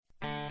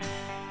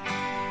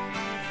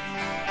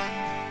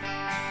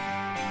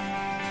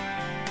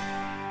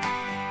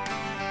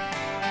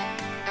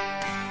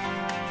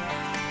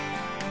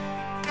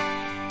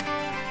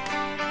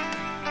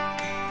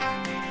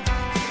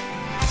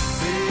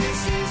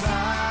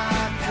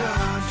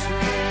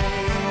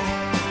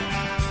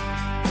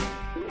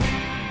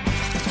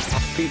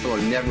people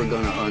are never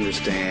going to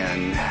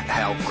understand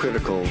how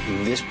critical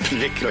this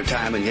particular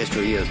time in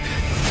history is.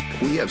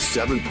 We have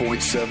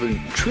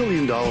 $7.7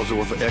 trillion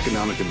worth of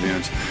economic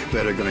events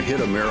that are going to hit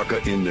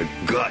America in the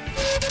gut.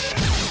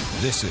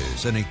 This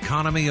is An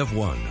Economy of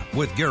One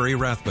with Gary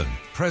Rathbun,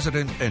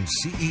 President and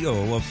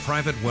CEO of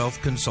Private Wealth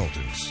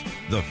Consultants,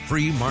 the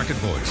free market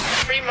voice.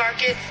 Free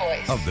market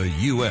voice. Of the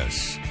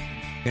U.S.,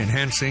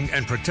 enhancing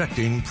and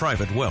protecting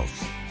private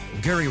wealth.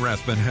 Gary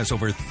Rathbun has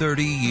over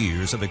 30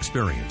 years of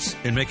experience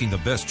in making the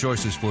best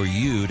choices for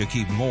you to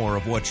keep more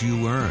of what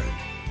you earn.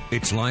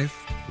 It's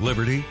life,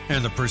 liberty,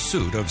 and the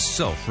pursuit of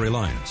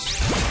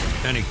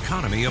self-reliance. An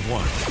Economy of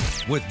One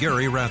with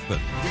Gary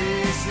Rathbun.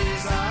 This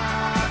is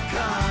our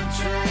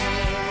country.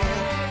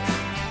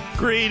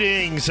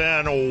 Greetings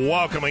and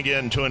welcome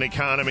again to An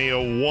Economy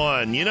of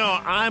One. You know,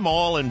 I'm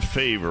all in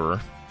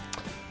favor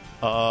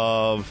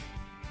of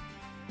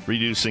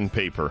reducing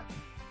paper.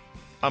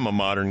 I'm a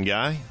modern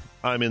guy.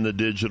 I'm in the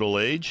digital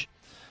age.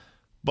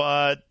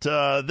 But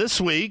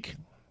this week,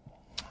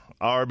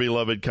 our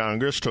beloved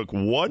Congress took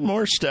one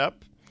more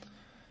step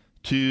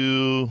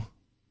to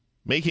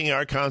making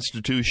our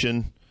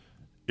Constitution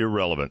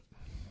irrelevant.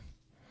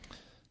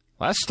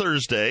 Last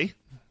Thursday, you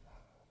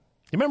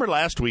remember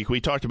last week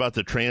we talked about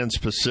the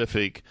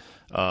Trans-Pacific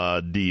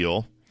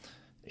deal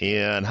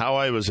and how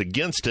I was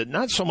against it,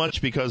 not so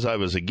much because I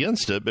was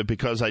against it, but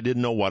because I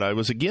didn't know what I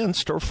was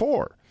against or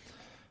for.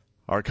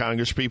 Our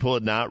congresspeople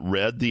had not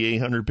read the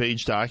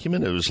 800-page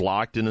document. It was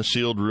locked in a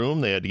sealed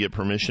room. They had to get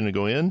permission to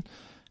go in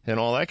and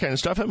all that kind of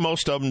stuff, and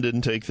most of them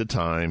didn't take the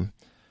time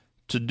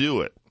to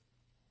do it.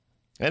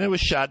 And it was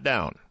shot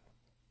down.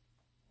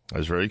 I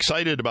was very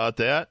excited about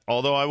that,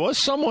 although I was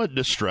somewhat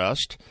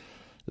distressed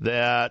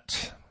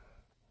that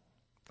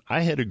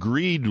I had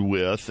agreed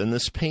with, and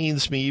this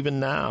pains me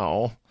even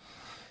now,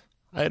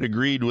 I had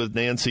agreed with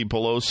Nancy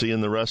Pelosi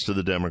and the rest of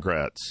the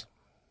Democrats.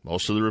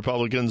 Most of the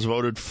Republicans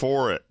voted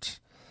for it.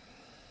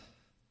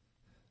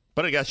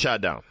 But it got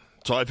shot down,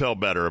 so I felt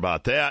better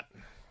about that.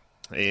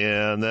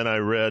 And then I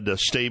read a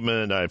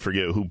statement, I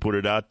forget who put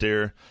it out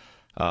there,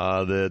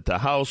 that the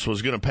House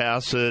was going to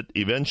pass it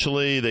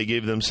eventually. They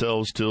gave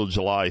themselves till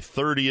July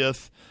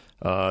 30th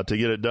to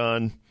get it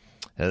done.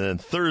 And then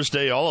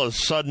Thursday, all of a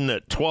sudden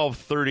at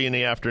 12:30 in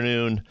the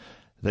afternoon,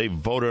 they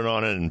voted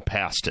on it and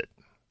passed it,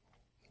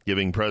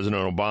 giving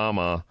President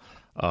Obama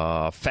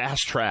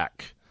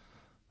fast-track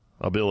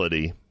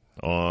ability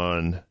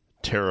on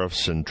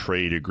tariffs and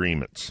trade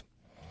agreements.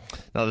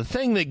 Now, the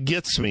thing that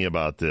gets me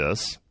about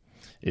this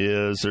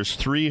is there's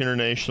three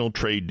international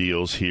trade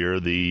deals here,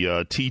 the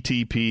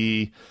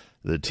TTP,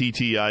 the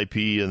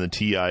TTIP, and the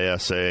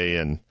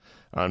TISA, and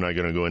I'm not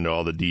going to go into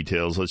all the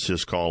details. Let's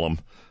just call them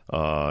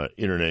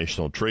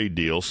international trade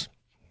deals.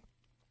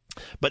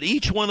 But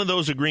each one of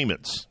those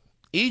agreements,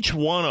 each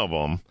one of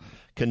them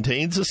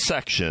contains a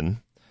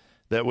section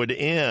that would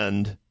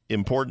end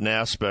important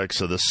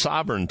aspects of the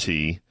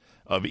sovereignty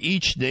of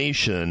each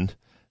nation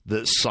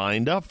that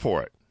signed up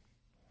for it.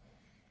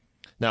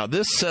 Now,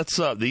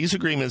 these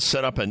agreements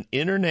set up an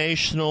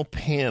international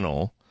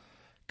panel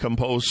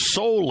composed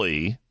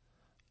solely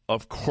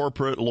of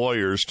corporate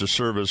lawyers to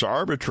serve as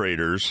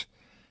arbitrators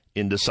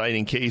in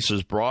deciding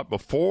cases brought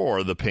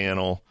before the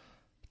panel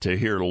to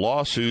hear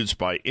lawsuits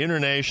by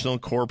international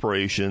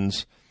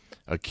corporations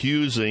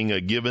accusing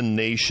a given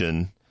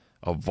nation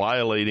of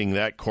violating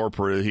that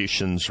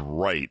corporation's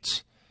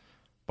rights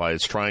by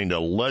its trying to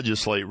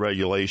legislate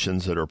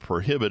regulations that are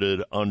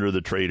prohibited under the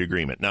trade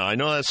agreement. Now, I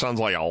know that sounds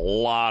like a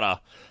lot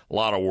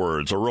of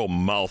words, a real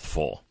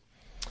mouthful.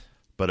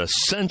 But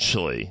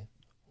essentially,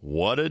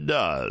 what it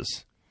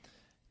does,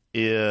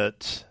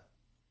 it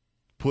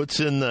puts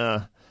in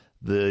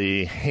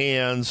the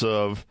hands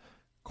of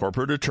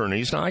corporate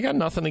attorneys. Now, I got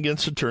nothing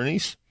against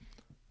attorneys.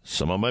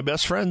 Some of my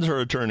best friends are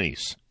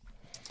attorneys.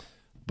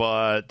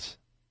 But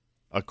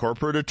a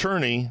corporate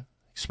attorney,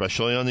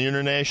 especially on the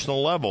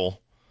international level,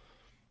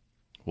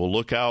 will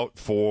look out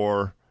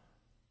for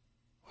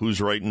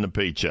who's writing the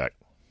paycheck.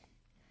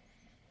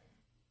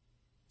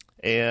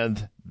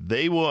 And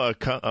they will.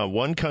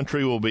 One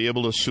country will be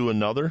able to sue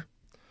another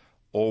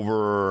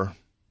over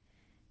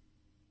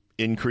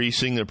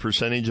increasing the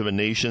percentage of a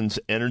nation's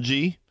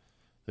energy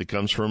that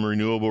comes from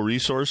renewable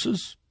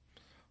resources,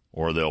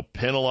 or they'll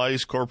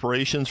penalize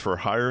corporations for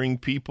hiring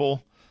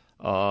people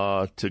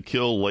to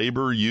kill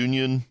labor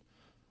union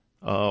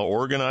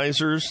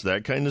organizers,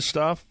 that kind of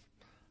stuff.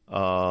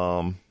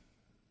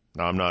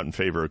 Now, I'm not in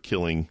favor of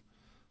killing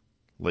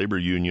labor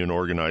union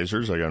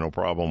organizers. I got no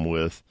problem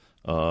with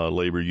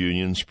labor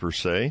unions per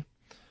se.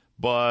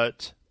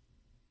 But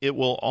it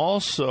will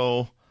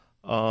also,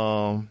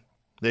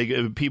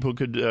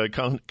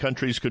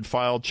 countries could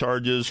file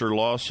charges or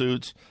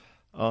lawsuits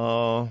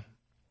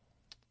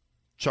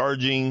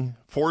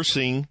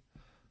forcing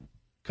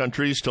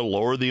countries to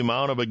lower the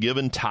amount of a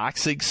given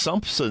toxic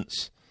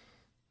substance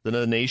that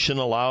a nation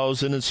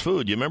allows in its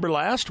food. You remember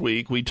last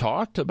week we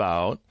talked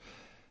about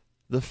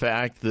the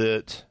fact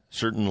that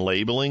certain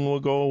labeling will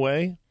go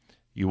away.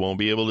 You won't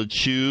be able to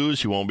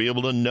choose. You won't be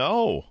able to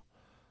know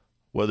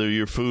whether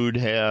your food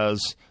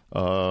has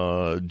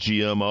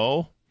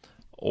GMO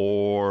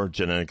or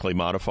genetically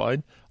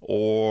modified,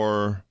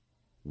 or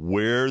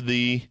where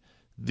the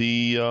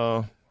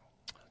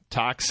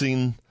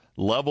toxin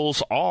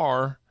levels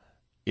are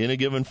in a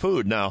given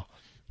food. Now,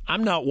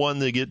 I'm not one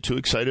to get too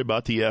excited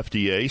about the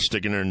FDA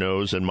sticking their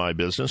nose in my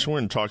business. We're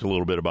going to talk a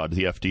little bit about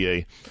the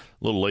FDA a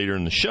little later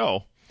in the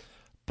show.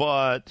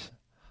 But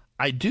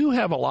I do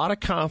have a lot of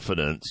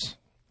confidence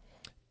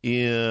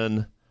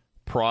in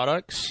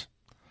products,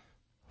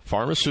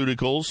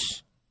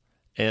 pharmaceuticals,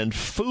 and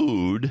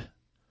food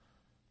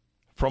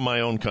from my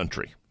own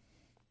country.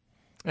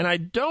 And I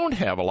don't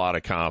have a lot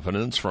of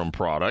confidence from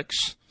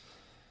products,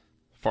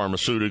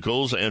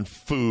 pharmaceuticals, and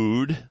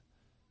food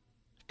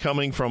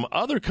coming from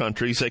other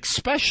countries,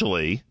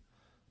 especially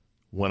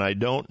when I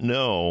don't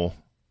know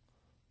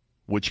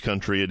which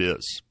country it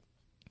is.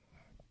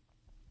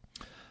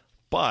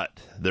 But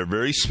they're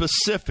very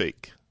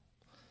specific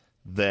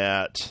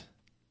that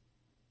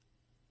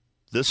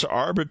this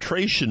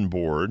arbitration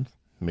board,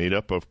 made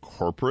up of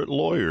corporate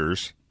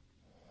lawyers,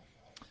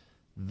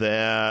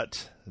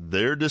 that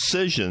their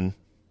decision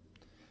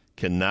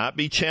cannot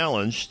be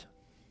challenged.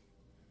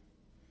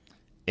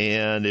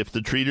 And if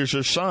the treaties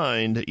are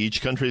signed,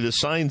 each country that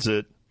signs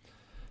it,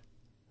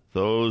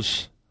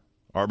 those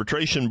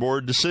arbitration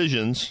board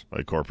decisions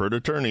by corporate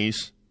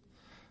attorneys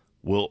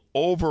will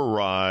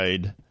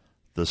override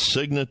the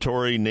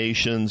signatory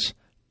nation's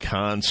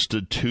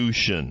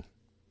constitution.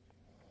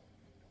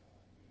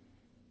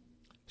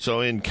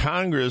 So in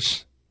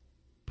Congress,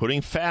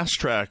 putting fast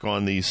track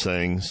on these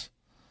things,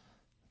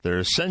 they're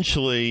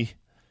essentially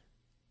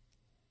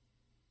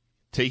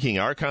taking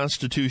our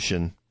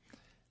Constitution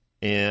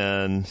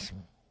and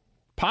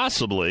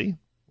possibly,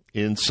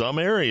 in some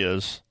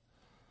areas,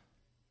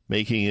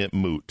 making it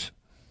moot.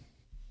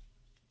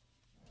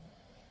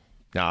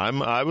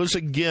 Now, I was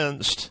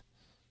against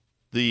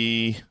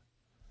the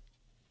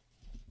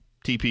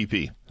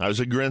TPP. I was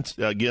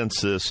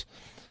against this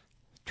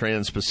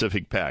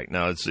Trans-Pacific Pact.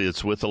 Now,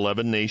 it's with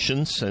 11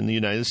 nations in the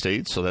United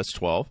States, so that's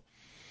 12.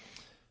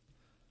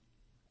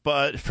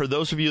 But for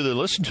those of you that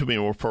listen to me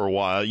for a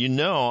while, you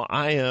know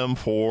I am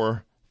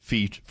for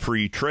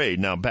free trade.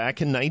 Now,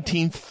 back in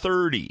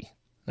 1930,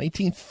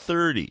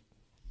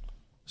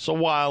 it's a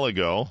while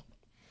ago.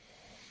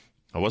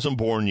 I wasn't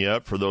born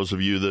yet, for those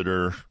of you that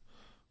are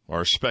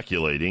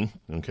speculating,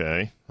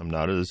 okay? I'm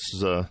not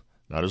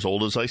as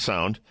old as I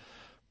sound.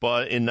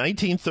 But in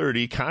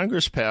 1930,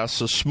 Congress passed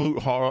the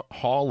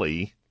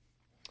Smoot-Hawley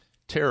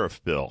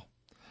tariff bill.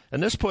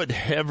 And this put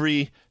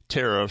heavy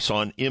tariffs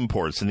on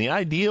imports. And the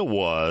idea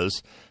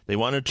was they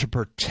wanted to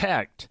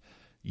protect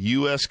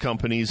U.S.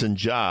 companies and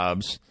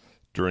jobs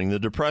during the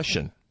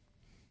Depression.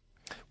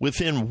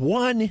 Within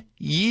 1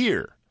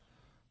 year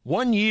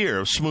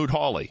of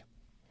Smoot-Hawley,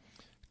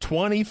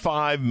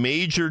 25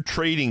 major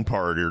trading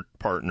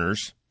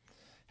partners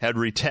had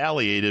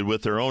retaliated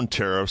with their own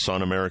tariffs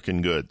on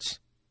American goods.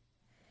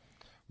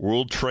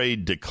 World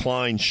trade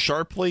declined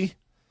sharply,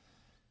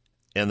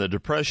 and the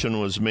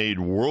Depression was made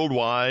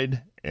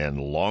worldwide and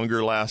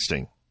longer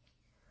lasting.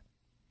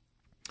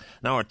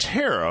 Now, a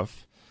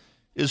tariff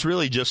is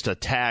really just a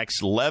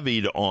tax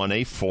levied on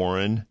a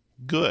foreign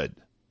good.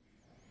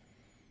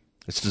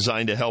 It's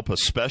designed to help a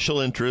special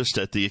interest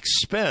at the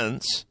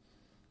expense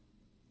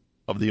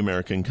of the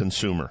American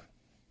consumer.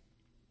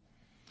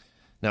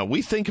 Now,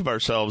 we think of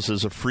ourselves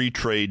as a free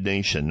trade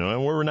nation,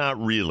 and we're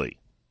not really.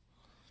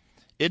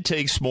 It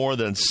takes more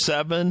than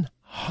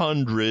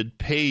 700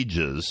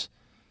 pages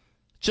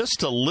just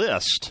to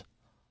list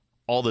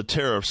all the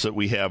tariffs that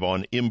we have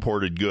on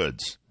imported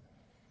goods,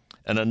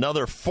 and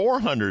another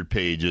 400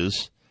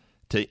 pages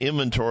to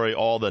inventory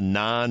all the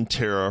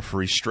non-tariff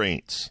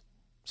restraints,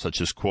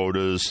 such as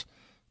quotas,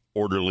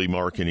 orderly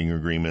marketing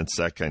agreements,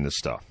 that kind of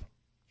stuff.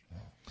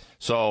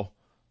 So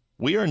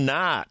we are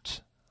not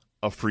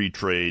a free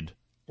trade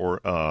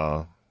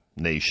or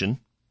nation,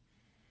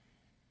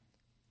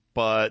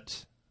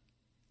 but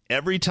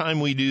every time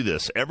we do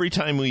this, every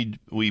time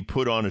we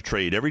put on a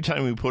trade, every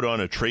time we put on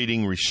a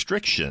trading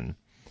restriction,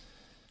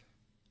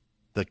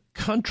 the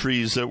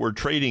countries that we're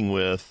trading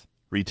with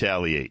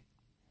retaliate.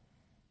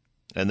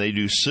 And they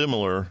do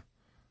similar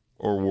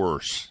or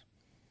worse.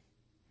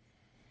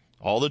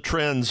 All the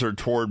trends are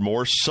toward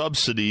more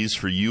subsidies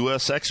for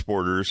U.S.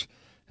 exporters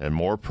and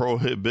more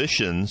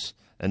prohibitions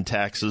and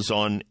taxes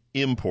on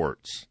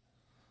imports.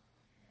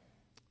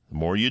 The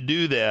more you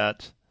do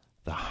that,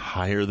 the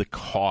higher the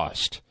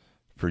cost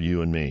for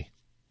you and me.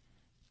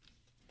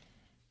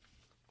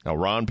 Now,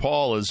 Ron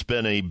Paul has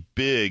been a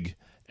big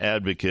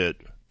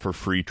advocate for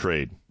free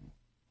trade.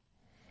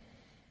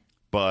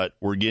 But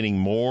we're getting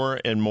more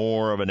and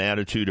more of an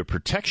attitude of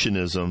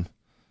protectionism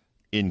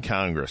in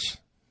Congress.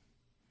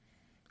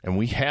 And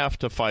we have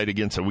to fight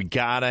against it. We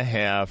got to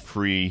have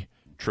free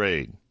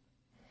trade.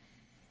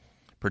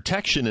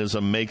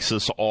 Protectionism makes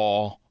us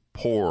all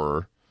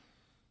poorer,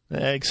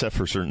 except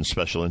for certain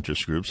special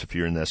interest groups. If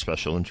you're in that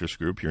special interest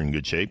group, you're in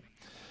good shape.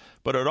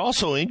 But it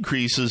also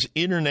increases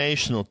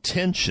international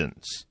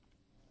tensions.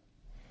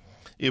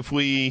 If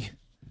we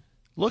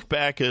look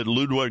back at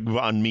Ludwig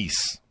von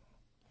Mises.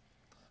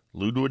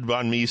 Ludwig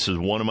von Mises is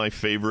one of my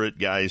favorite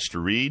guys to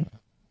read.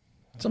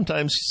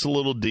 Sometimes it's a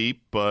little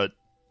deep, but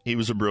he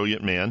was a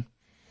brilliant man.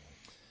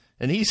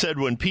 And he said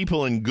when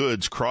people and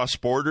goods cross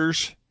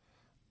borders,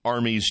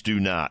 armies do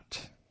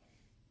not.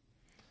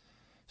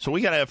 So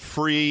we got to have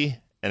free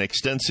and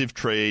extensive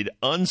trade,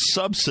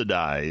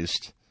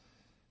 unsubsidized,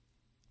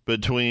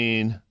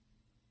 between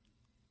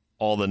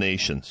all the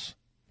nations.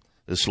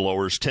 This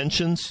lowers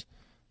tensions,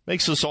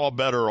 makes us all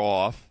better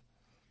off,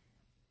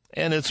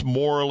 and it's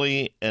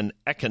morally and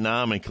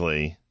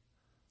economically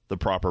the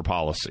proper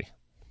policy.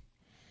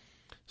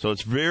 So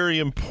it's very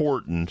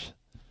important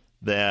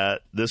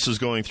that this is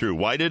going through.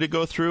 Why did it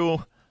go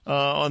through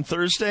on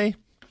Thursday?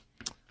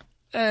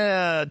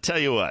 Tell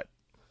you what.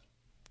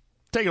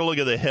 Take a look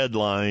at the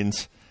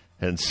headlines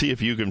and see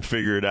if you can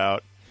figure it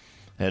out.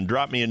 And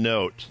drop me a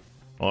note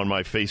on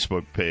my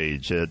Facebook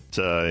page at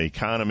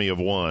Economy of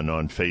One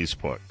on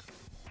Facebook.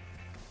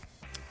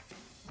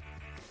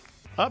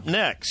 Up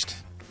next,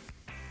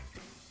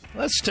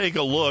 let's take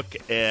a look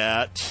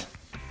at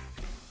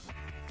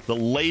the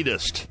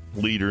latest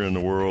leader in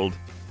the world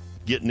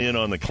getting in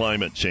on the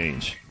climate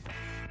change.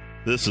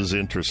 This is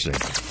interesting.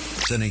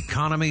 It's an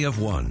Economy of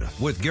One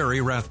with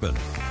Gary Rathbun.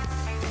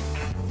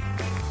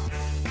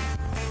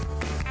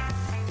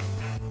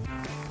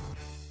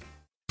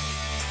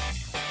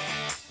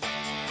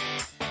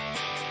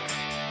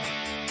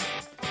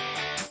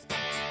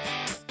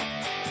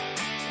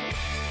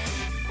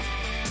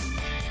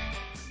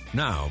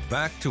 Now,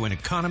 back to an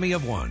Economy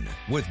of One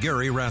with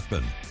Gary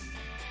Rathbun.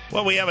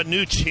 Well, we have a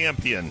new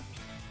champion.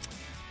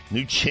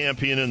 New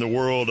champion in the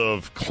world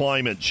of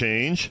climate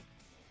change.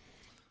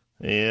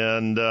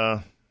 And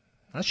not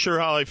sure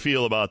how I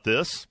feel about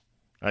this.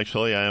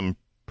 Actually, I am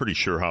pretty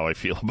sure how I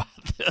feel about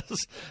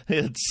this.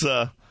 It's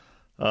the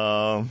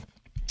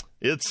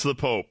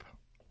Pope.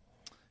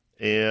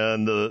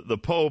 And the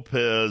Pope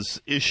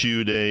has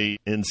issued a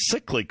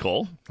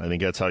encyclical, I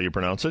think that's how you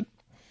pronounce it.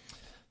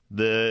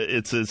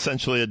 It's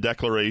essentially a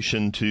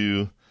declaration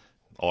to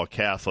all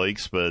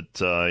Catholics, but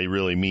he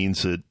really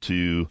means it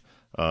to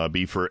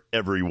be for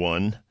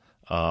everyone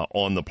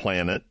on the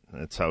planet.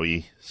 That's how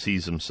he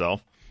sees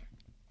himself.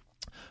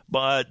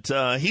 But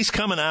he's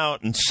coming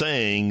out and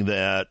saying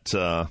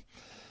that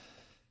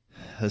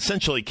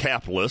essentially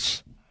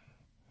capitalists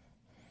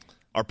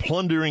are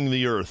plundering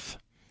the earth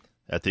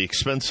at the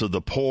expense of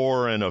the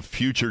poor and of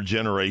future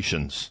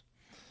generations.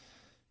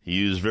 He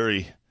used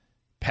very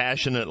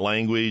passionate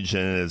language,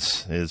 and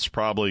it's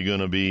probably going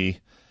to be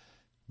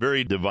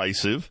very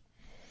divisive.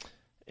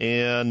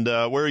 And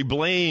where he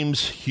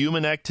blames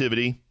human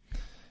activity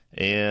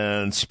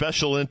and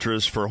special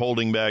interests for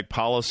holding back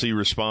policy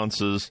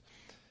responses,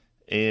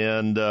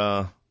 and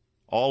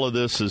all of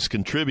this is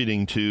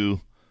contributing to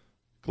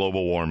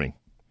global warming.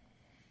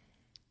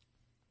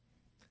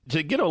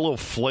 To get a little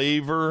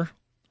flavor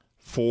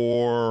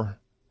for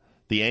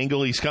the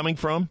angle he's coming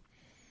from,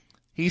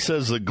 he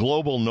says the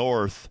global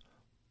north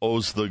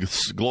owes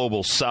the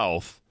global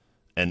south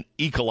an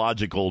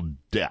ecological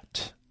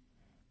debt.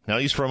 Now,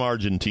 he's from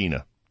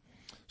Argentina,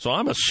 so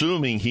I'm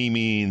assuming he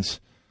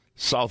means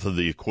south of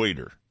the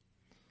equator.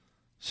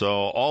 So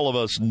all of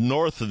us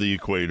north of the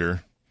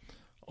equator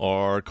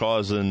are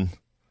causing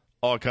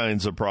all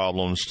kinds of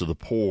problems to the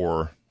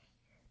poor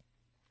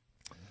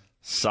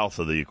south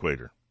of the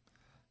equator.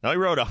 Now, he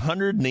wrote a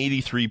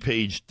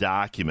 183-page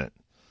document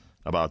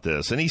about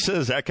this, and he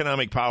says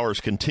economic powers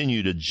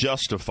continue to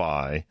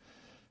justify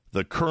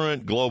the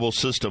current global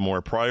system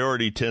where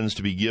priority tends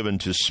to be given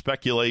to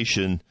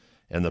speculation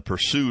and the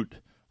pursuit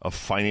of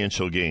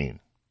financial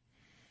gain.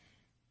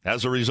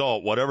 As a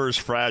result, whatever is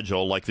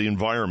fragile, like the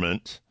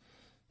environment,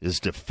 is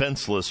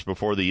defenseless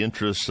before the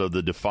interests of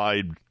the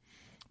defied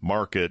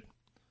market,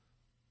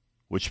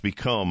 which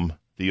become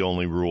the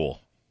only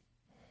rule.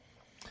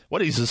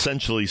 What he's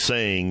essentially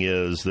saying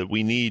is that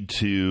we need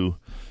to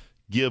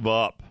give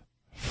up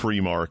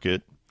free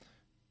market,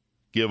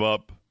 give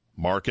up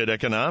market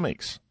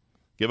economics,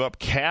 give up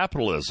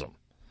capitalism,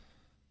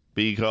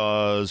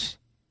 because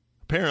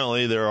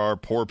apparently there are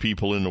poor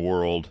people in the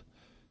world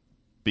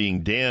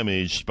being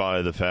damaged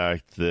by the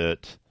fact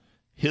that,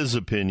 his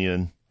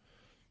opinion,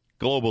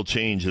 global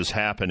change is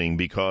happening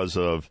because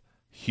of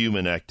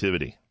human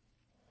activity.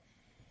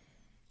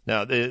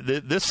 Now,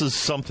 this is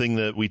something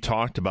that we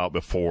talked about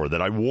before,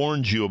 that I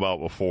warned you about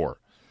before.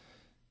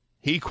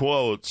 He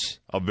quotes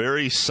a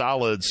very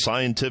solid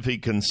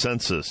scientific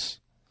consensus.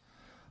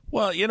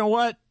 Well, you know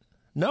what?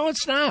 No,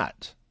 it's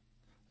not.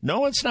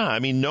 No, it's not. I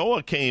mean,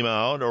 NOAA came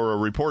out, or a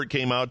report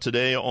came out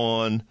today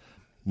on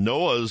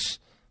NOAA's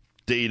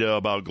data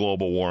about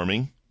global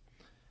warming,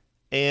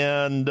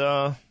 and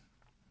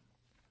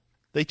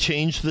they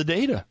changed the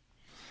data.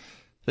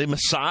 They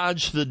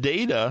massaged the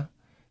data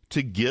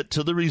to get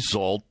to the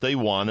result they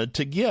wanted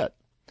to get.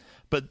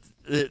 But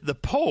the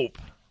Pope,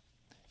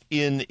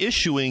 in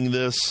issuing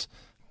this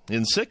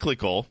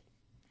encyclical,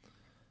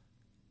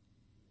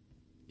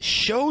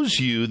 shows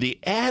you the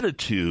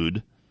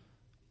attitude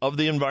of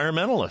the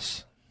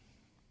environmentalists.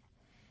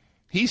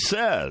 He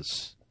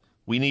says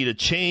We need a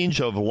change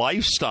of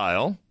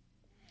lifestyle,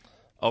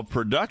 of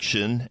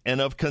production,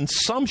 and of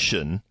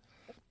consumption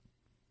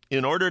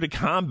in order to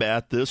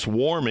combat this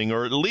warming,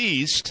 or at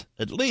least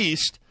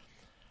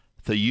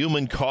the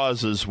human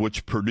causes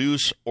which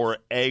produce or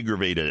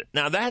aggravate it.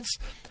 Now, that's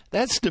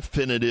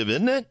definitive,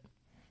 isn't it?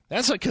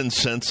 That's a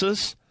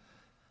consensus.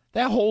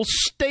 That whole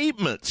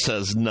statement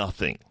says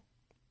nothing.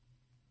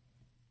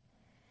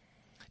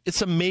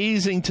 It's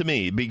amazing to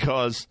me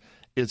because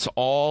it's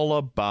all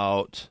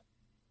about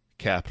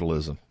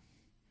capitalism.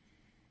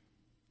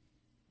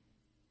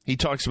 He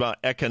talks about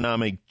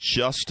economic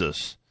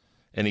justice,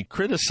 and he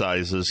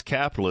criticizes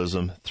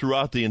capitalism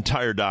throughout the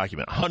entire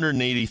document,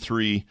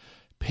 183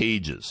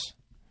 pages.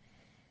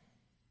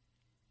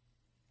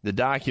 The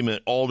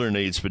document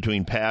alternates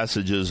between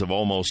passages of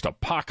almost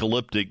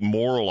apocalyptic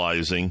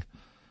moralizing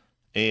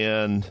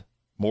and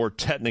more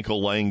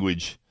technical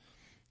language,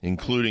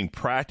 including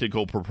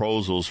practical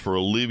proposals for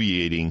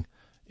alleviating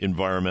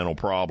environmental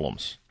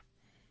problems.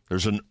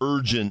 There's an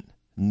urgent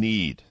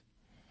need.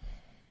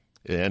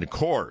 And of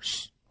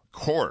course,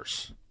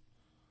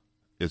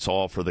 it's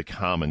all for the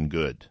common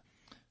good.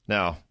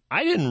 Now,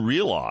 I didn't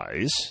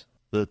realize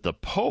that the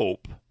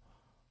Pope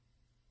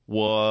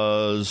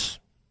was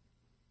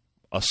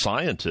a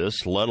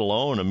scientist, let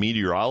alone a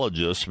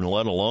meteorologist, and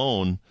let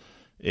alone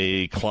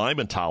a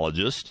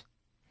climatologist.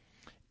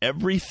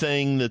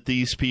 Everything that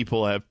these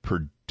people have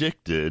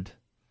predicted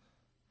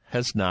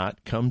has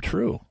not come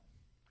true.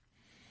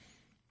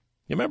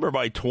 You remember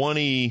by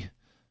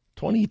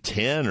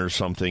 2010 or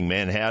something,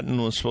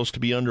 Manhattan was supposed to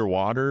be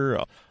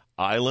underwater.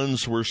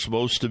 Islands were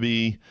supposed to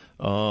be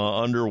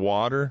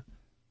underwater.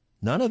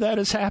 None of that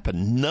has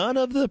happened. None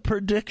of the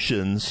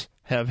predictions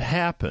have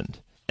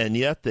happened. And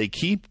yet they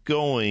keep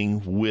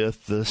going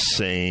with the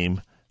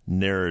same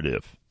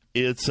narrative.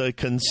 It's a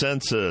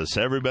consensus.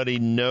 Everybody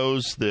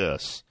knows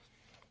this.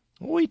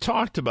 We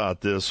talked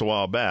about this a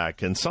while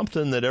back, and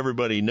something that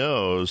everybody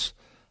knows,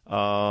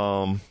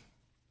 nobody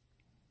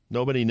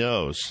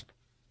knows.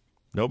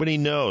 Nobody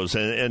knows.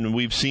 And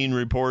we've seen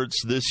reports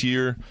this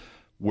year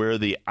where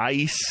the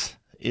ice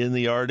in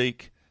the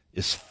Arctic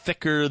is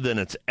thicker than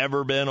it's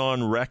ever been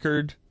on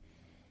record,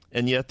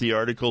 and yet the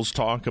articles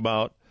talk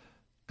about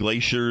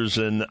glaciers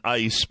and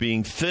ice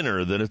being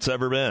thinner than it's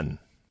ever been.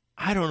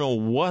 I don't know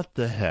what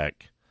the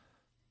heck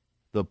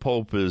the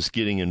Pope is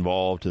getting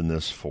involved in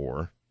this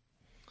for.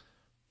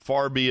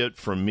 Far be it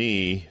from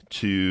me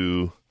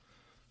to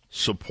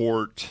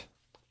support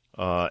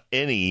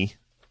any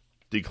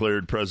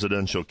declared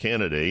presidential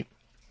candidate.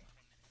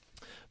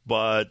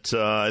 But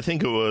I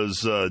think it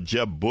was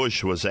Jeb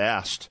Bush was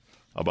asked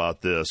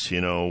about this.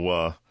 You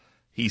know,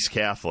 he's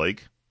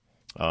Catholic.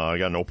 I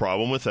got no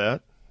problem with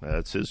that.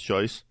 That's his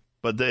choice.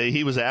 But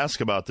he was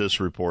asked about this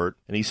report,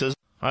 and he says,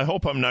 I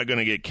hope I'm not going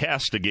to get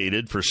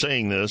castigated for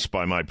saying this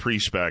by my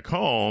priest back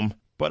home,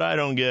 but I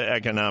don't get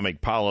economic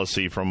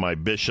policy from my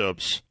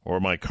bishops or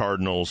my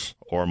cardinals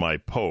or my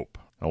pope.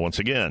 Now, once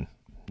again,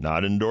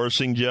 not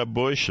endorsing Jeb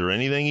Bush or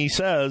anything he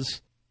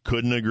says,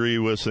 couldn't agree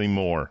with him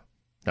more.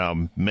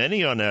 Now,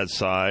 many on that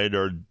side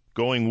are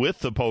going with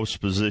the Pope's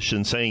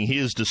position, saying he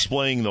is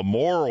displaying the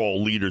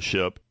moral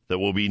leadership that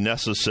will be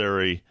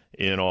necessary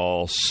in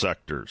all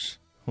sectors.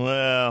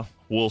 Well,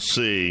 we'll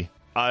see.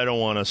 I don't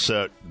want to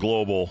set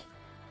global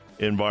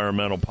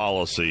environmental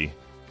policy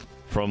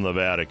from the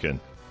Vatican.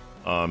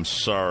 I'm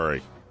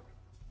sorry.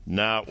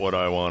 Not what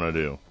I want to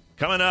do.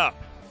 Coming up,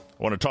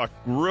 I want to talk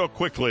real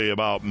quickly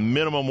about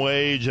minimum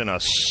wage and a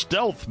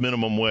stealth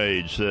minimum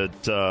wage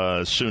that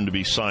is soon to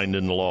be signed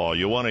into law.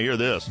 You'll want to hear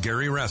this.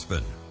 Gary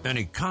Raspin, An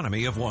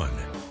Economy of One.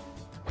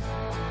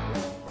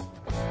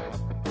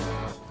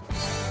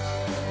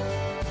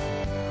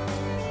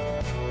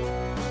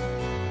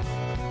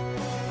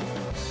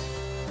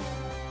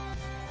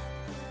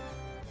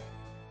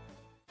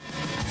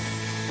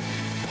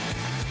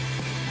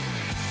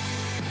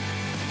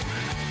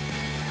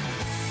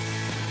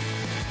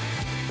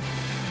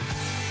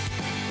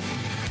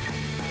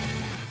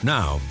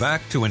 Now,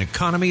 back to An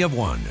Economy of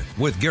One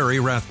with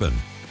Gary Rathbun.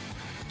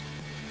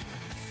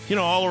 You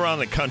know, all around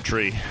the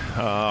country,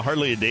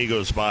 hardly a day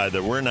goes by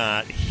that we're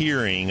not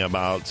hearing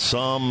about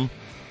some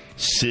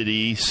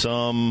city,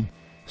 some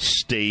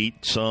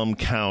state, some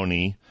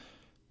county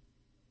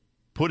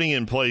putting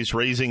in place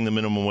raising the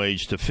minimum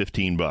wage to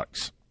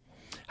 $15.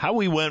 How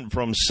we went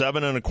from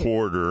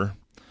 $7.25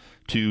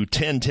 to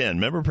 $10.10.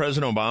 Remember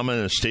President Obama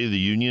in his State of the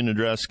Union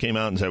address came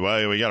out and said,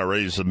 well, we got to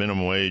raise the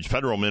minimum wage,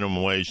 federal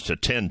minimum wage to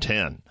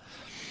 $10.10.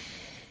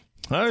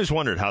 I always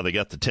wondered how they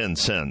got the 10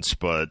 cents,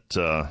 but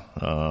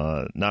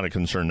not a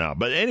concern now.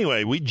 But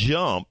anyway, we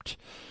jumped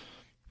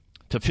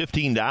to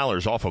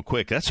 $15 awful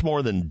quick. That's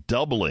more than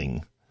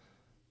doubling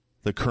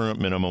the current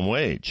minimum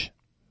wage.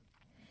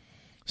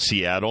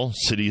 Seattle,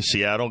 City of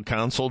Seattle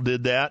Council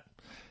did that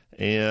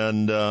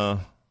and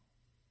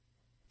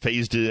is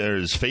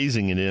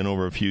phasing it in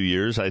over a few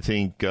years. I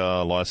think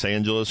Los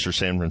Angeles or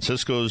San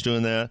Francisco is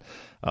doing that.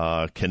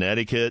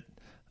 Connecticut.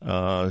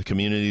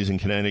 Communities in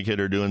Connecticut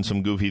are doing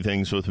some goofy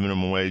things with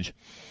minimum wage.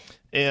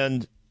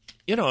 And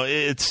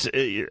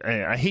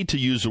I hate to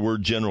use the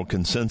word general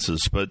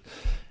consensus, but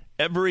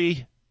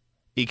every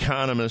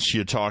economist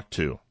you talk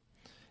to,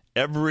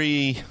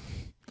 every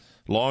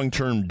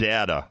long-term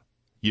data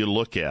you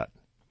look at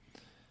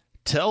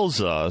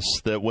tells us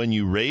that when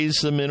you raise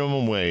the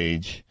minimum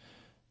wage,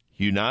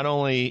 you not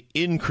only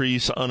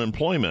increase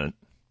unemployment,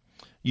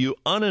 you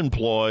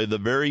unemploy the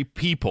very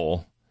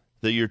people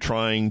that you're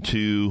trying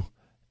to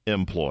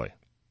employ.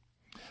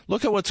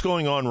 Look at what's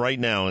going on right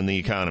now in the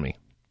economy.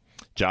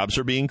 Jobs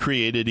are being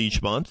created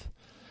each month.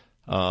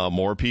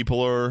 More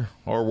people are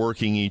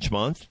working each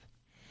month.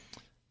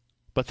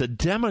 But the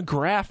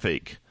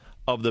demographic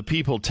of the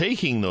people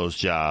taking those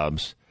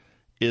jobs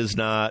is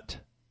not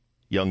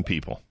young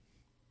people.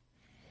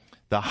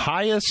 The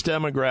highest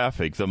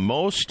demographic, the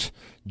most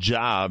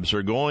jobs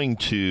are going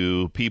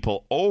to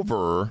people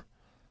over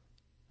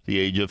the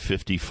age of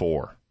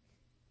 54.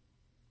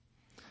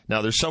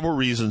 Now, there's several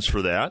reasons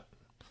for that.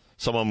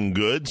 Some of them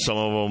good, some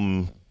of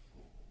them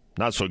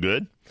not so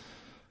good.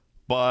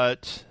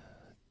 But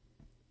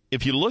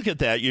if you look at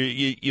that,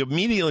 you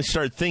immediately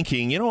start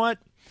thinking, you know what?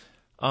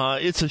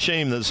 It's a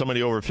shame that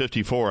somebody over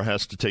 54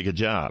 has to take a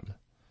job.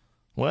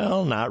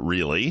 Well, not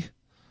really.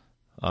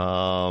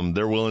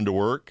 They're willing to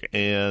work,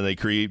 and they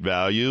create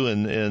value,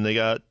 and they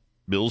got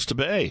bills to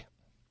pay.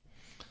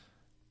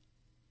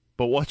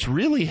 But what's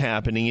really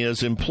happening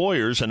is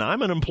employers, and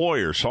I'm an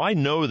employer, so I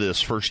know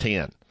this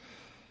firsthand.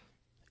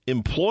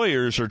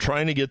 Employers are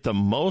trying to get the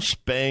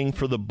most bang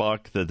for the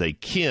buck that they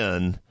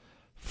can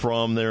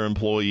from their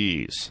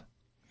employees.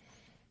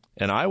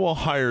 And I will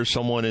hire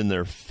someone in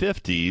their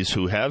 50s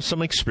who have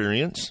some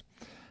experience,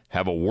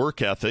 have a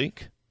work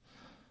ethic,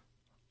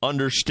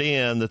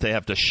 understand that they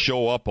have to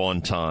show up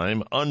on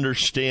time,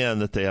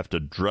 understand that they have to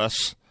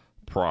dress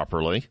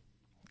properly,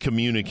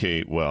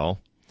 communicate well,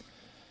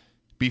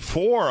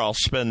 before I'll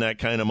spend that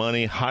kind of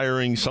money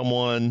hiring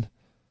someone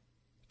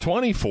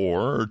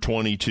 24 or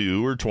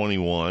 22 or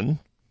 21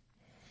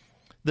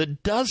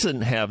 that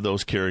doesn't have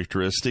those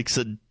characteristics,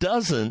 that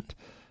doesn't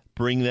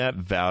bring that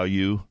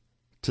value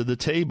to the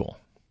table.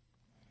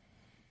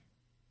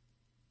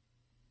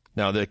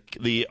 Now,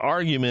 the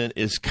argument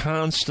is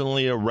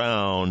constantly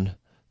around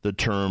the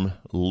term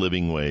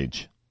living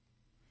wage.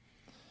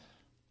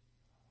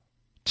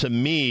 To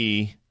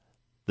me,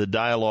 the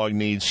dialogue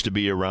needs to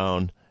be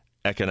around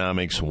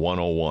Economics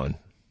 101.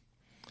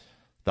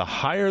 The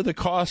higher the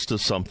cost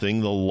of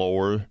something, the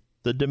lower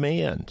the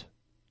demand.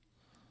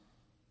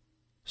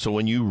 So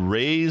when you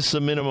raise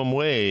the minimum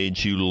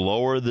wage, you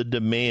lower the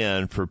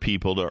demand for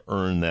people to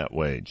earn that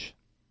wage.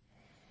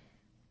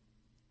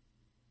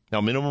 Now,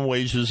 minimum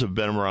wages have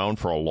been around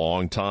for a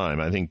long time.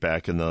 I think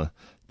back in the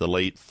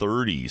late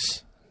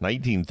 30s,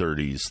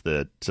 1930s,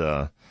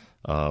 that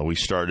we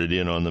started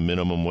in on the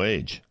minimum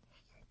wage.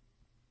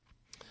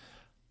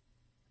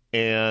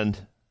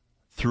 And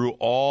through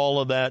all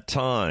of that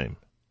time,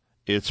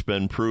 it's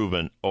been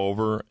proven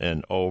over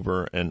and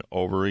over and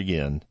over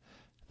again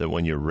that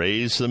when you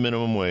raise the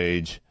minimum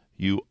wage,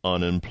 you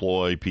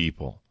unemploy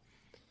people.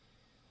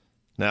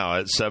 Now,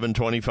 at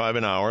 $7.25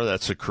 an hour,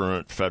 that's the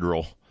current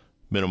federal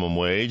minimum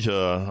wage,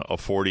 a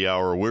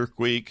 40-hour work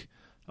week,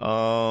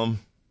 little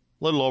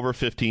over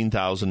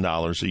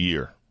 $15,000 a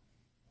year.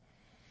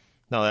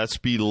 Now, that's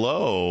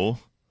below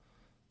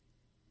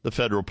the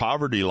federal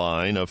poverty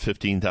line of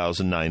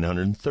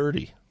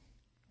 $15,930.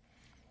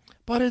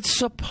 But it's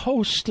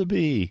supposed to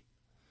be.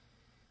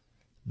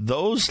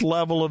 Those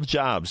level of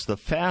jobs, the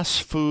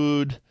fast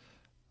food,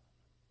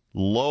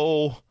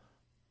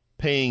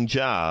 low-paying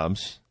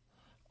jobs,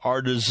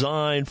 are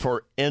designed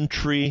for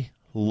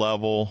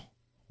entry-level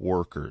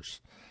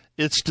workers.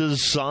 It's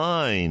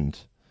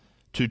designed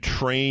to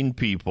train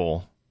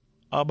people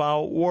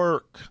about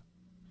work,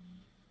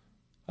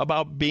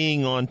 about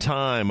being on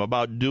time,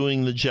 about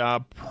doing the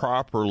job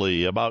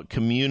properly, about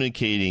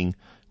communicating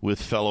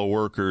with fellow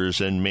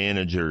workers and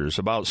managers,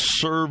 about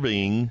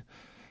serving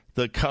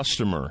the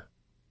customer.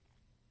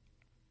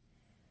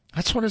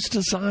 That's what it's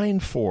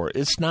designed for.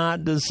 It's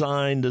not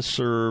designed to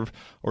serve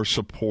or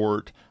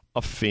support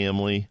a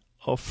family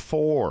of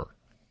four.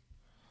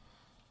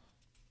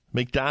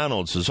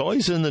 McDonald's is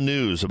always in the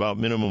news about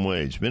minimum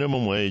wage.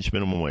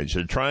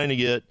 They're trying to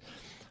get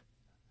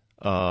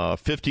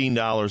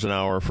 $15 an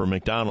hour for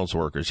McDonald's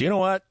workers. You know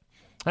what?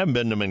 I haven't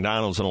been to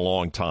McDonald's in a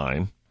long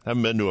time. I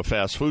haven't been to a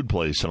fast food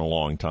place in a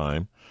long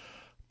time.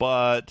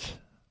 But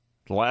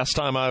the last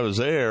time I was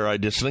there, I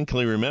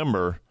distinctly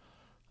remember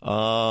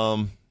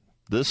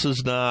this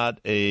is not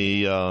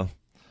a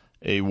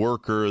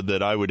worker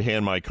that I would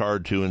hand my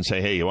card to and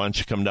say, hey, why don't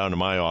you come down to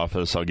my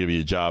office? I'll give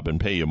you a job and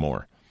pay you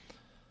more.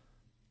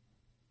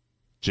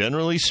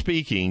 Generally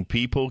speaking,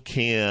 people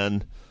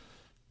can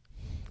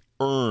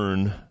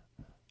earn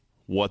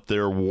what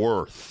they're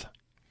worth.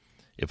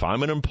 If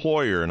I'm an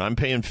employer and I'm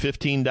paying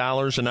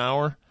 $15 an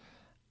hour,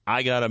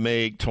 I got to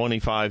make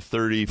 $25,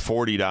 $30,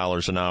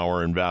 $40 an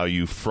hour in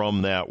value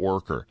from that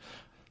worker.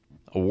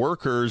 A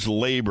worker's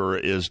labor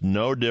is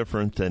no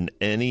different than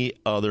any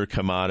other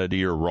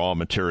commodity or raw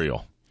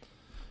material.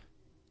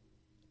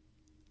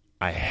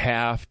 I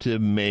have to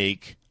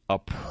make a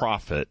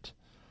profit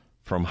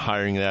from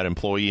hiring that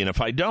employee. And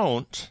if I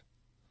don't,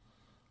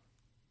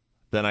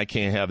 then I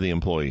can't have the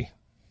employee.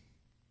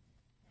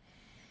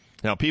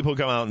 Now, people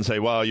come out and say,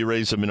 well, you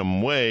raise the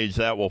minimum wage,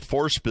 that will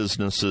force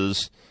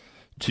businesses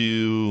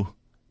to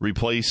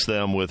replace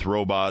them with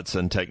robots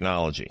and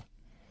technology.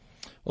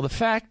 Well, the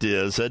fact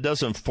is, that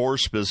doesn't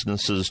force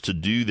businesses to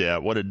do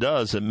that. What it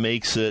does, it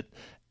makes it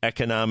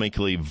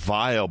economically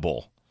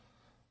viable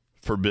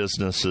for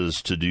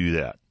businesses to do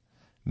that.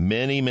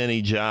 Many,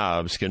 many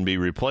jobs can be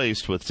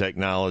replaced with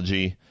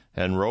technology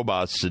and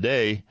robots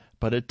today,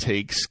 but it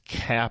takes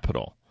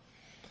capital.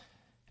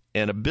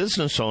 And a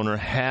business owner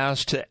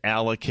has to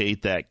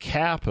allocate that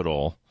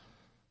capital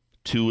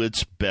to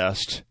its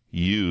best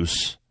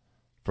use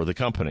for the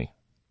company.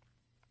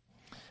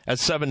 At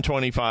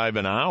 $7.25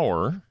 an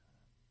hour,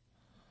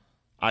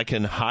 I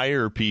can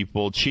hire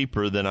people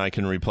cheaper than I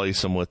can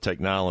replace them with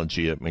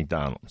technology at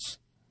McDonald's.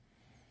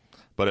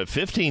 But at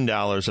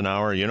 $15 an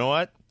hour, you know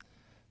what?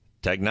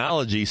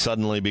 Technology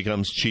suddenly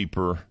becomes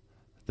cheaper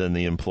than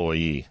the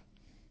employee.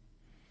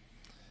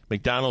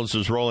 McDonald's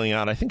is rolling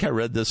out, I think I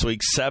read this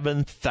week,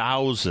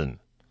 7,000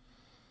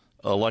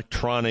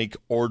 electronic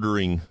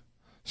ordering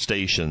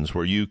stations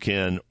where you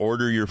can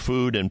order your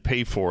food and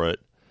pay for it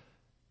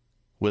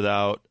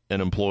without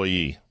an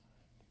employee.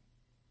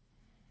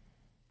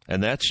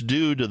 And that's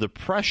due to the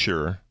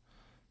pressure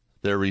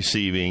they're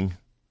receiving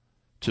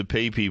to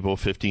pay people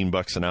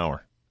 $15 an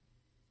hour.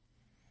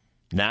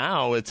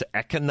 Now it's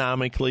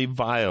economically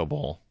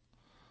viable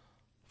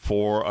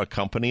for a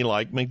company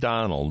like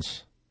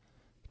McDonald's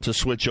to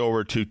switch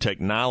over to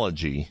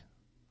technology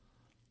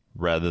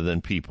rather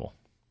than people.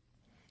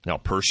 Now,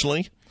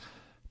 personally,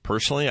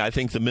 I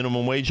think the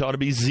minimum wage ought to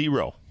be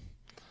 $0.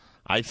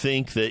 I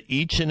think that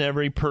each and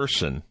every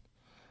person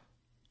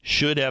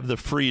should have the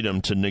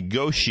freedom to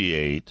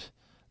negotiate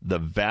the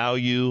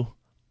value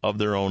of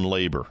their own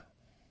labor.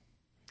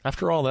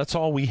 After all, that's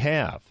all we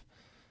have.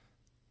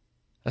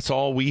 That's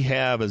all we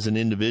have as an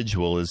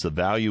individual is the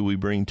value we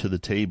bring to the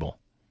table.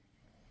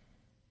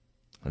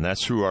 And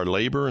that's through our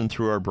labor and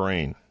through our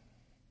brain.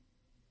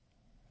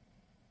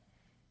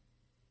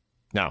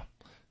 Now,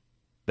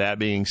 that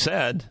being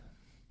said,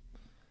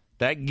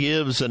 that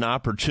gives an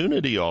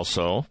opportunity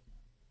also,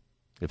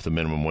 if the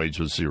minimum wage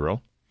was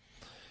 $0,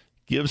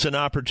 gives an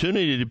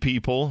opportunity to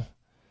people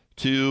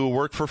to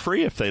work for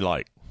free if they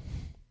like.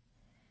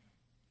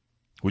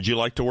 Would you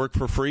like to work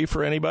for free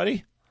for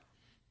anybody?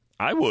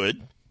 I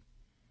would.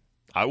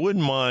 I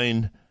wouldn't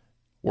mind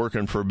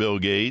working for Bill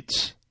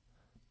Gates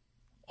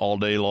all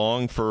day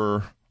long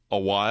for a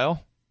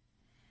while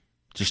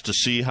just to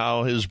see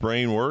how his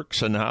brain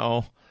works and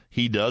how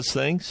he does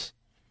things.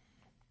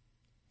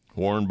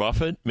 Warren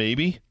Buffett,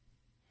 maybe.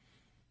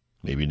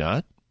 Maybe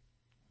not.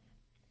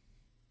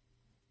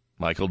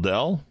 Michael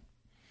Dell.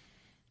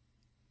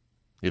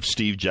 If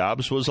Steve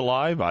Jobs was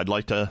alive, I'd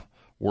like to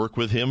work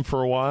with him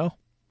for a while.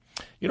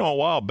 You know, a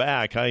while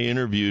back, I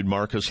interviewed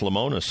Marcus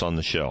Lemonis on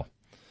the show.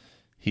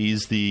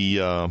 He's the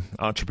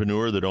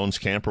entrepreneur that owns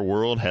Camper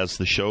World, has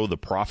the show The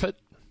Profit.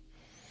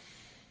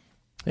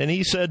 And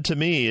he said to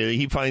me,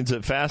 he finds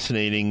it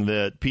fascinating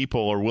that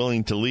people are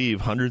willing to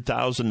leave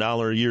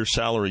 $100,000 a year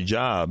salary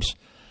jobs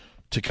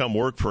to come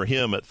work for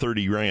him at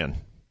 $30,000.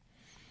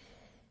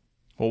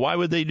 Well, why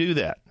would they do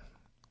that?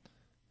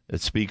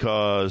 It's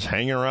because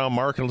hanging around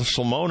Marcus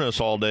Lemonis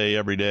all day,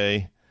 every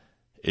day,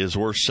 is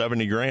worth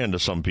 $70,000 to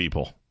some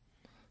people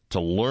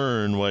to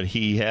learn what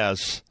he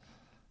has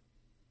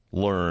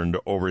learned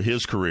over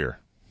his career.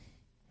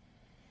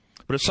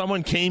 But if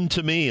someone came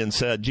to me and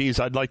said, geez,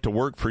 I'd like to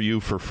work for you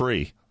for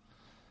free,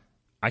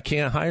 I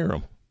can't hire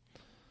them.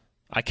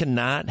 I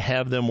cannot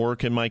have them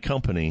work in my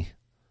company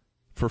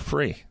for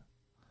free.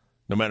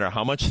 No matter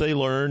how much they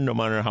learn, no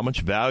matter how much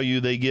value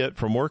they get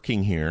from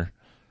working here,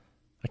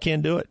 I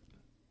can't do it.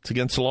 It's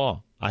against the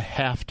law. I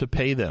have to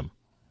pay them.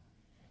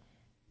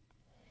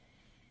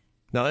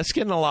 Now, that's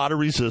getting a lot of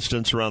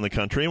resistance around the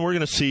country, and we're going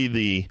to see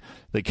the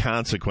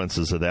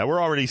consequences of that.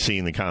 We're already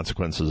seeing the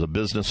consequences of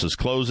businesses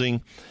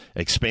closing,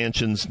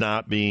 expansions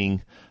not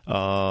being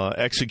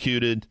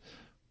executed.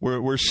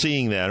 We're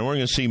seeing that, and we're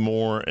going to see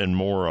more and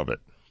more of it.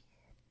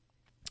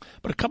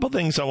 But a couple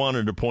things I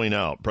wanted to point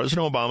out.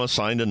 President Obama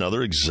signed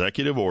another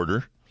executive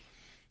order.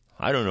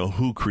 I don't know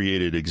who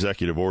created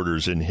executive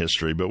orders in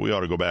history, but we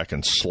ought to go back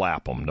and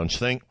slap them, don't you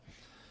think?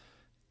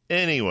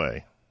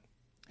 Anyway,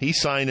 he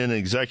signed an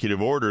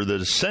executive order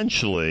that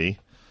essentially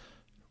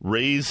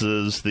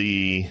raises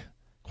the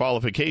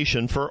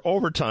qualification for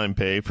overtime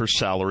pay for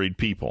salaried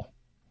people.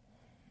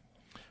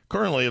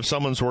 Currently, if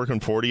someone's working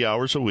 40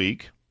 hours a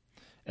week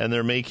and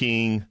they're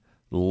making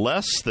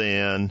less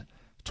than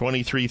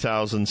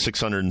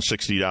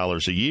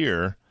 $23,660 a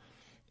year,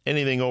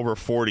 anything over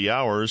 40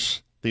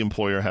 hours, the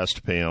employer has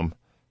to pay them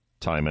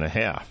time and a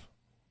half.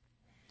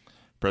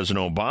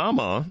 President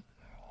Obama,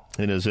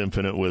 in his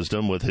infinite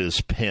wisdom with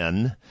his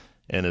pen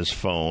and his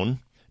phone,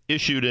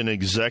 issued an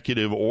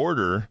executive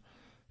order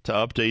to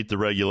update the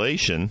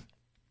regulation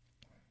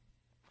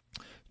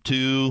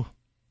to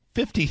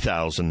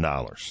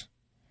 $50,000.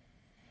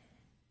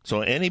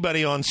 So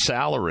anybody on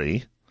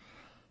salary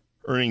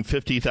earning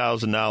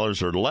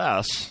 $50,000 or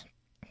less,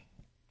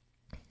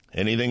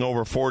 anything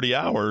over 40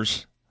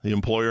 hours, the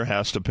employer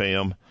has to pay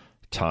them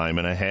time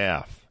and a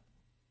half.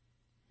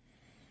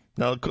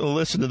 Now,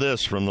 listen to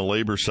this from the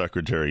Labor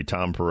Secretary,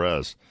 Tom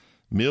Perez.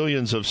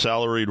 Millions of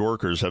salaried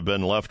workers have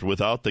been left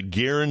without the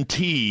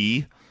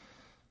guarantee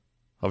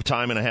of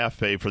time and a half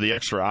pay for the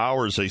extra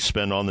hours they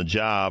spend on the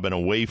job and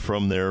away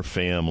from their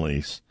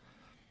families.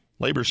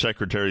 Labor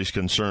Secretary is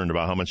concerned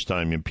about how much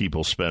time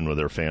people spend with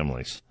their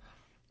families.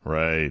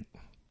 Right.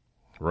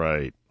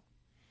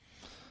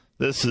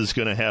 This is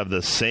going to have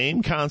the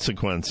same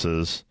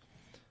consequences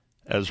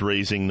as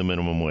raising the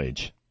minimum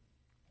wage.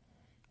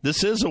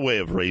 This is a way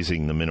of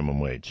raising the minimum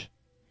wage.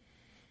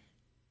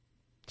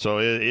 So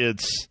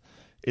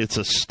it's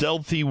a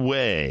stealthy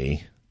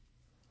way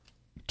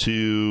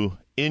to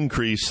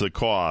increase the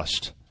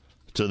cost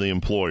to the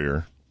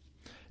employer.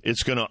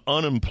 It's going to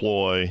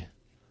unemploy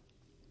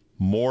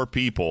more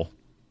people.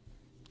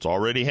 It's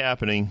already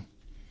happening.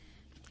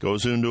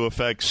 Goes into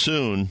effect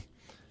soon.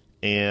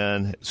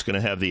 And it's going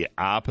to have the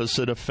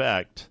opposite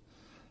effect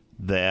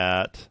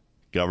that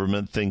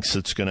government thinks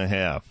it's going to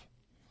have.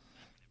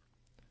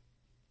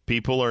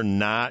 People are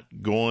not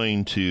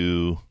going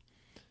to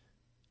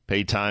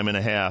pay time and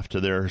a half to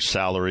their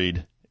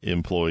salaried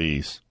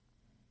employees.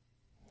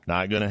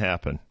 Not going to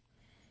happen.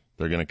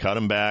 They're going to cut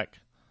them back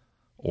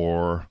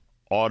or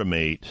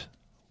automate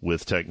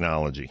with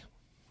technology.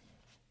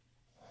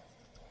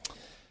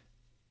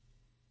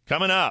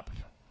 Coming up,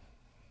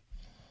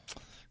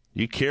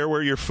 you care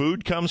where your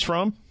food comes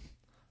from?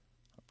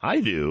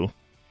 I do.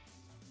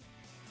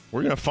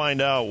 We're going to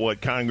find out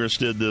what Congress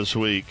did this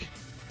week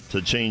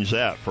to change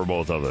that for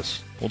both of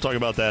us. We'll talk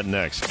about that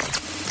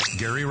next.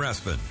 Gary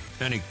Raspin,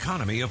 An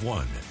Economy of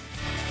One.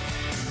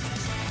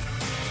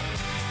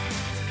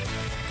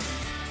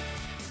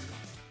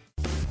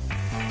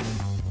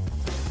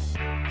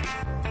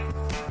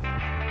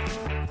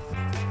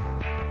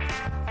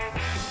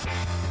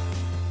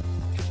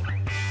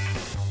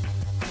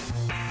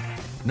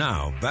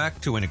 Now,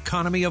 back to An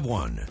Economy of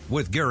One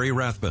with Gary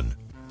Rathbun.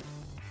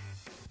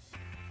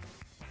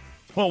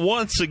 Well,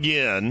 once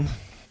again,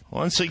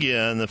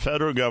 the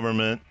federal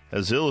government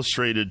has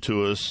illustrated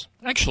to us,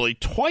 actually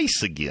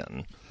twice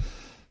again,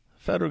 the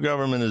federal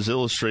government has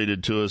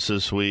illustrated to us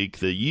this week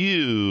that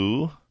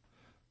you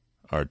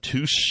are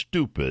too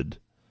stupid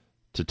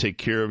to take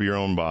care of your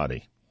own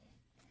body.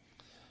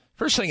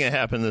 First thing that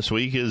happened this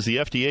week is the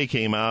FDA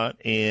came out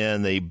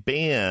and they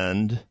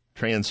banned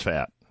trans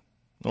fat.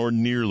 Or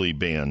nearly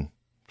ban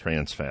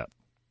trans fat.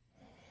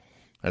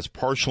 That's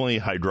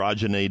partially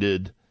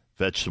hydrogenated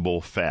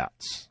vegetable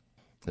fats.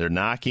 They're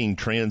knocking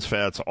trans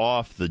fats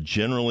off the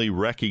generally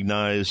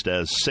recognized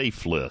as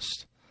safe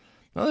list.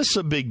 Now, this is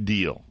a big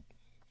deal.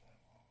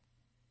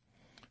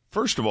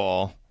 First of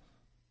all,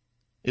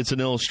 it's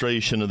an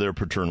illustration of their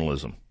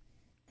paternalism.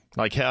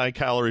 Like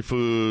high-calorie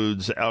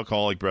foods,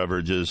 alcoholic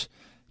beverages,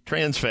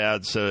 trans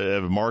fats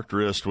have marked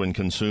risk when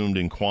consumed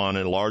in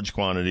large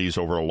quantities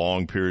over a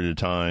long period of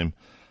time.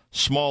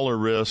 Smaller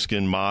risk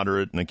in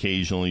moderate and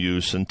occasional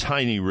use, and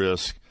tiny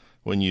risk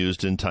when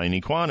used in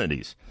tiny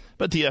quantities.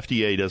 But the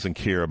FDA doesn't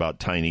care about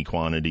tiny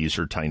quantities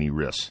or tiny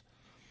risks.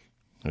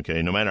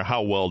 Okay, no matter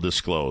how well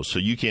disclosed. So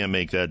you can't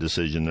make that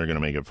decision. They're going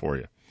to make it for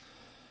you.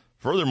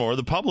 Furthermore,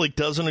 the public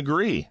doesn't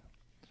agree.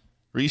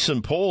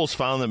 Recent polls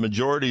found that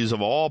majorities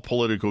of all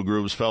political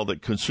groups felt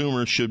that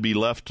consumers should be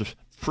left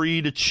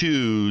free to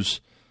choose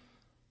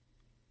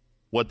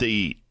what they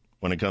eat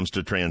when it comes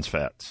to trans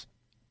fats.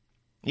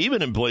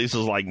 Even in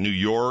places like New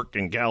York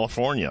and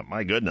California,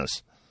 my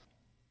goodness.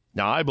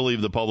 Now, I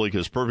believe the public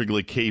is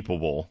perfectly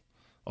capable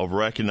of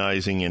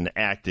recognizing and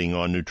acting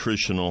on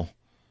nutritional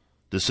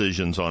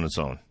decisions on its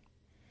own.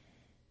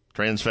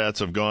 Trans fats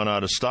have gone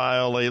out of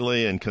style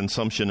lately, and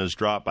consumption has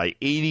dropped by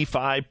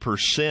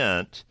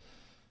 85%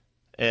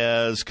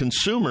 as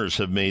consumers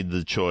have made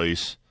the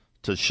choice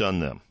to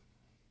shun them.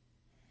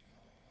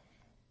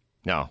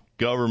 Now,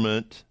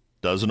 government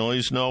doesn't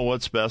always know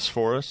what's best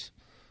for us,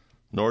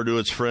 nor do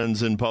its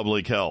friends in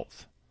public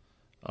health.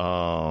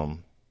 Are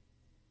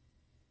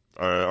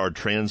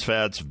trans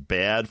fats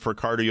bad for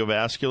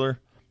cardiovascular?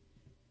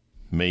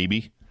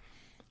 Maybe.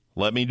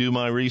 Let me do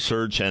my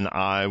research and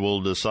I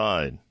will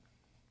decide.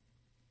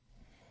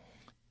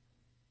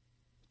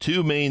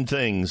 Two main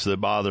things that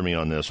bother me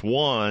on this.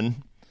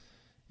 One,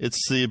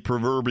 it's the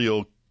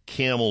proverbial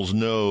camel's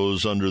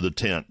nose under the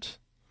tent.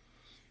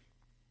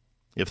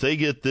 If they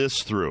get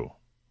this through,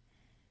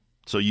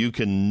 so you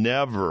can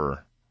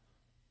never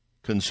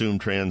consume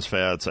trans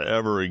fats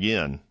ever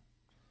again,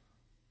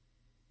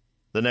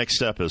 the next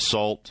step is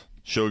salt,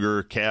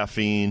 sugar,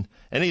 caffeine,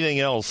 anything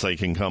else they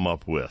can come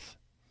up with.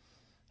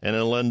 And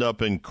it'll end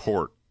up in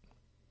court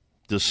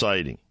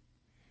deciding,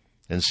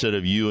 instead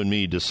of you and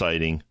me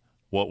deciding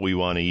what we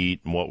want to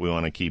eat and what we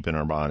want to keep in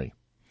our body.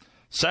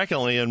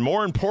 Secondly, and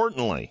more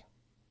importantly,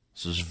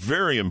 this is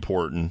very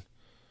important,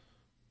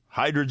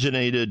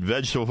 hydrogenated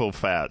vegetable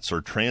fats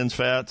or trans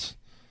fats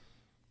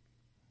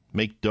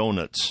make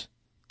donuts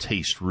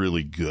taste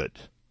really good.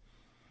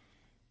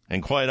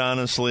 And quite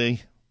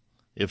honestly,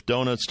 if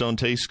donuts don't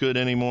taste good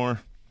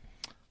anymore,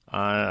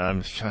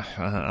 I'm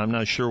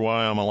not sure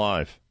why I'm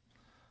alive.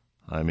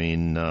 I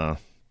mean,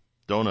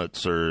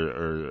 donuts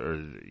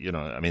are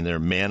they're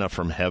manna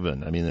from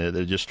heaven. I mean,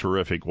 they're just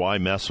terrific. Why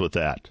mess with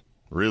that?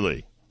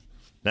 Really?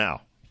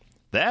 Now,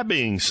 that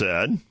being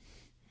said,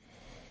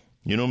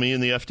 you know me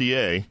and the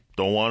FDA.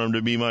 Don't want him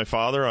to be my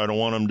father. I don't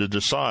want him to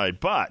decide.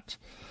 But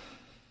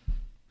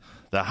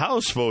the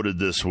House voted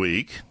this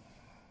week,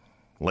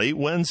 late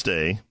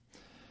Wednesday,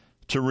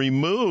 to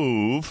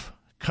remove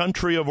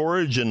country of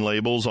origin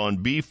labels on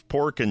beef,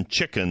 pork, and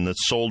chicken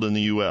that's sold in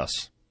the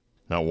U.S.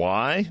 Now,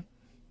 why?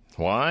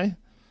 Why?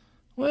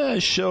 Well,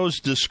 it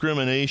shows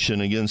discrimination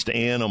against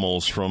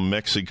animals from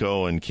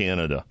Mexico and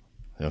Canada.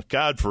 Now,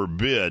 God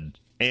forbid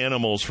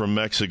animals from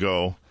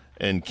Mexico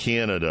and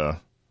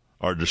Canada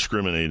are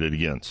discriminated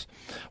against.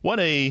 What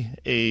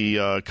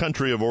a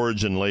country of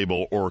origin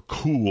label, or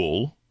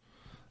COOL,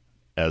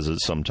 as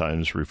it's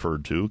sometimes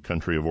referred to,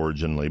 country of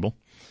origin label,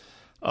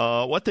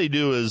 what they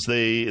do is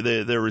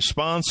they're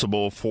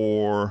responsible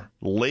for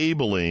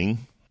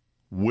labeling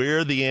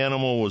where the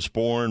animal was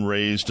born,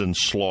 raised, and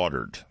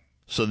slaughtered,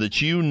 so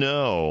that you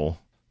know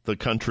the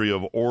country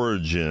of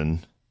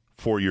origin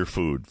for your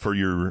food, for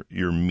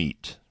your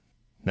meat.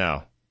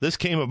 Now, this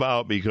came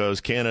about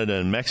because Canada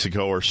and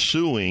Mexico are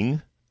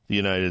suing the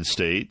United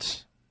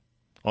States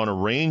on a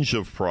range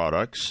of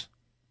products,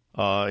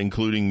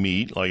 including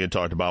meat, like I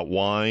talked about,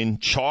 wine,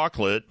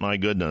 chocolate. My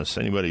goodness,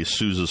 anybody who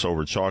sues us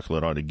over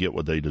chocolate ought to get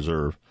what they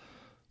deserve.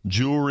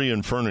 Jewelry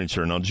and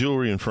furniture. Now,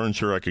 jewelry and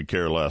furniture, I could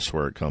care less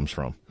where it comes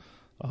from.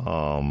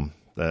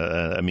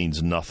 That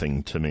means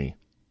nothing to me.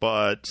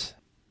 But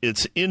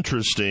it's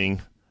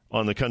interesting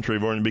on the country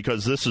of origin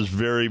because this is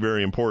very,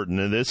 very important.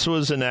 And this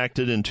was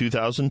enacted in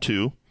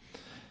 2002,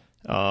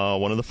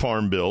 one of the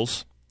farm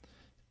bills.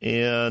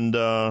 And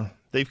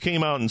they've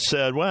came out and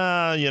said,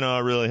 well,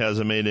 it really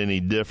hasn't made any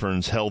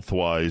difference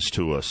health-wise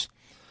to us.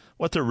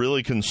 What they're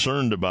really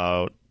concerned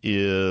about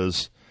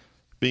is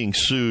being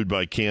sued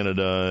by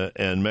Canada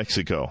and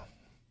Mexico.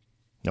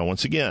 Now,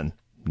 once again,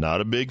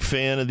 not a big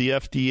fan of the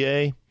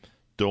FDA.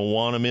 Don't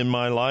want them in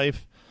my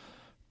life.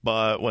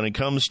 But when it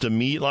comes to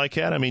meat like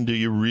that, I mean, do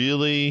you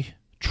really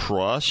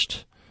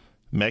trust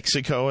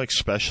Mexico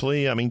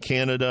especially? I mean,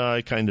 Canada,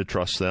 I kind of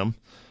trust them.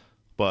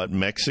 But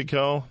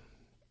Mexico,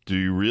 do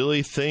you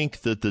really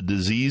think that the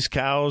diseased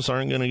cows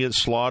aren't going to get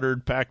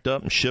slaughtered, packed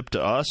up, and shipped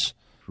to us?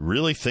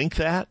 Really think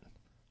that?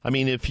 I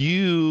mean, if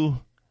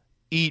you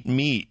eat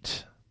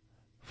meat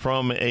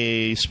from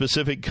a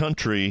specific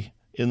country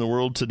in the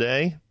world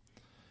today,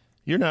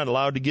 you're not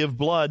allowed to give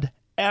blood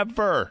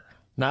ever.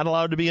 Not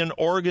allowed to be an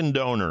organ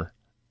donor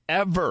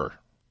ever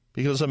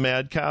because of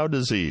mad cow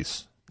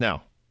disease.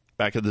 Now,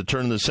 back at the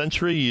turn of the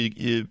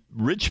century,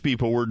 rich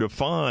people were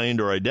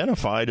defined or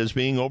identified as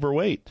being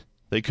overweight.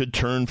 They could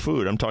turn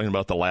food. I'm talking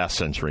about the last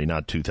century,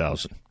 not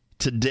 2000.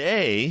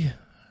 Today,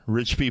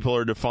 rich people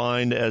are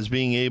defined as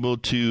being able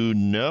to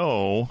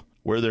know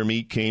where their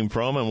meat came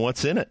from and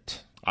what's in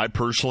it. I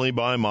personally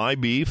buy my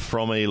beef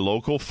from a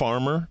local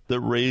farmer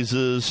that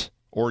raises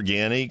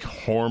organic,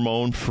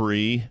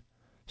 hormone-free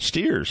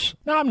steers.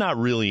 Now, I'm not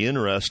really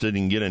interested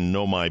in getting to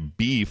know my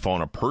beef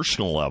on a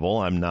personal level.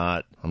 I'm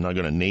not going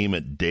to name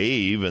it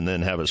Dave and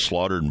then have it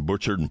slaughtered and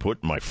butchered and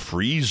put in my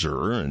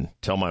freezer and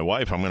tell my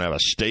wife I'm going to have a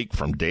steak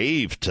from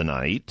Dave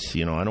tonight. I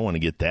don't want to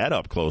get that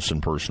up close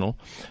and personal.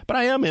 But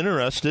I am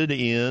interested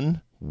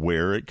in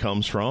where it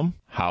comes from,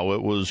 how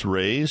it was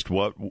raised,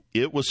 what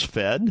it was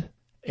fed,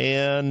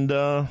 and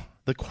the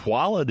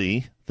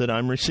quality that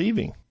I'm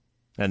receiving.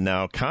 And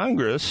now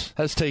Congress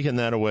has taken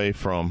that away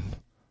from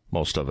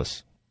most of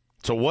us.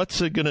 So what's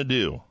it going to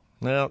do?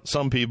 Well,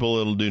 some people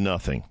it'll do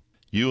nothing.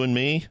 You and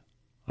me,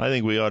 I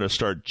think we ought to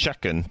start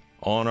checking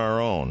on our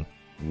own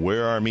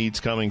where our meat's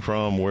coming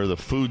from, where the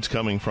food's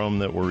coming from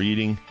that we're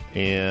eating,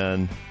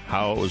 and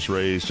how it was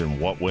raised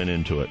and what went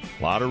into it.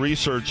 A lot of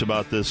research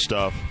about this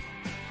stuff.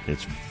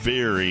 It's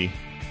very,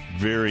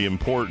 very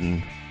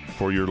important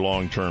for your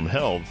long-term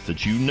health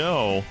that you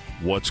know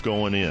what's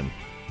going in.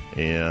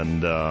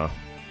 And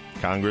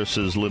Congress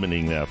is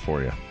limiting that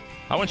for you.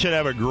 I want you to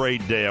have a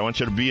great day. I want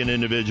you to be an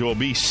individual,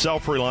 be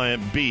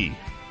self-reliant, be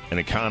an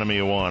economy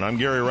of one. I'm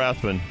Gary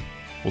Rathbun.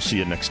 We'll see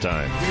you next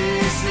time.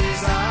 This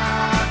is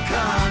our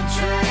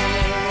country.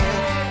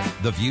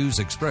 The views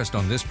expressed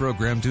on this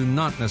program do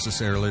not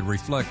necessarily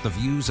reflect the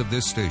views of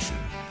this station.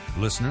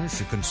 Listeners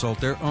should consult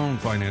their own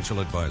financial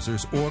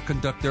advisors or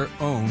conduct their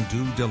own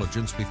due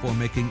diligence before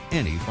making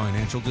any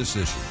financial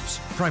decisions.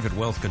 Private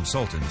Wealth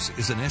Consultants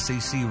is an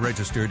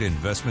SEC-registered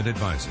investment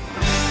advisor.